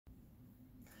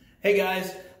Hey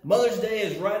guys, Mother's Day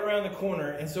is right around the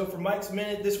corner, and so for Mike's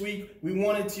Minute this week, we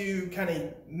wanted to kind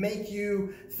of make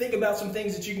you think about some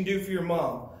things that you can do for your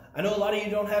mom. I know a lot of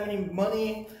you don't have any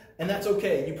money, and that's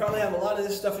okay. You probably have a lot of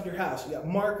this stuff in your house. You got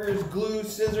markers, glue,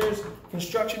 scissors,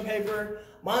 construction paper.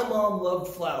 My mom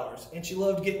loved flowers, and she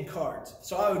loved getting cards.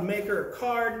 So I would make her a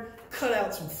card, cut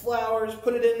out some flowers,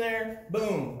 put it in there,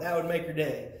 boom, that would make her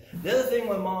day. The other thing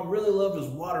my mom really loved was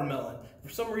watermelon. For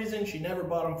some reason, she never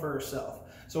bought them for herself.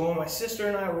 So when my sister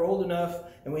and I were old enough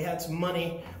and we had some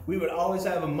money, we would always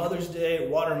have a Mother's Day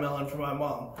watermelon for my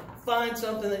mom. Find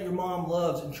something that your mom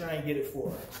loves and try and get it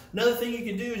for her. Another thing you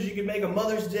can do is you can make a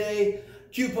Mother's Day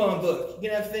coupon book. You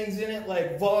can have things in it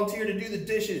like volunteer to do the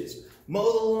dishes, mow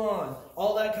the lawn,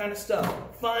 all that kind of stuff.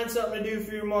 Find something to do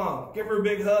for your mom. Give her a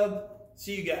big hug.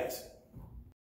 See you guys.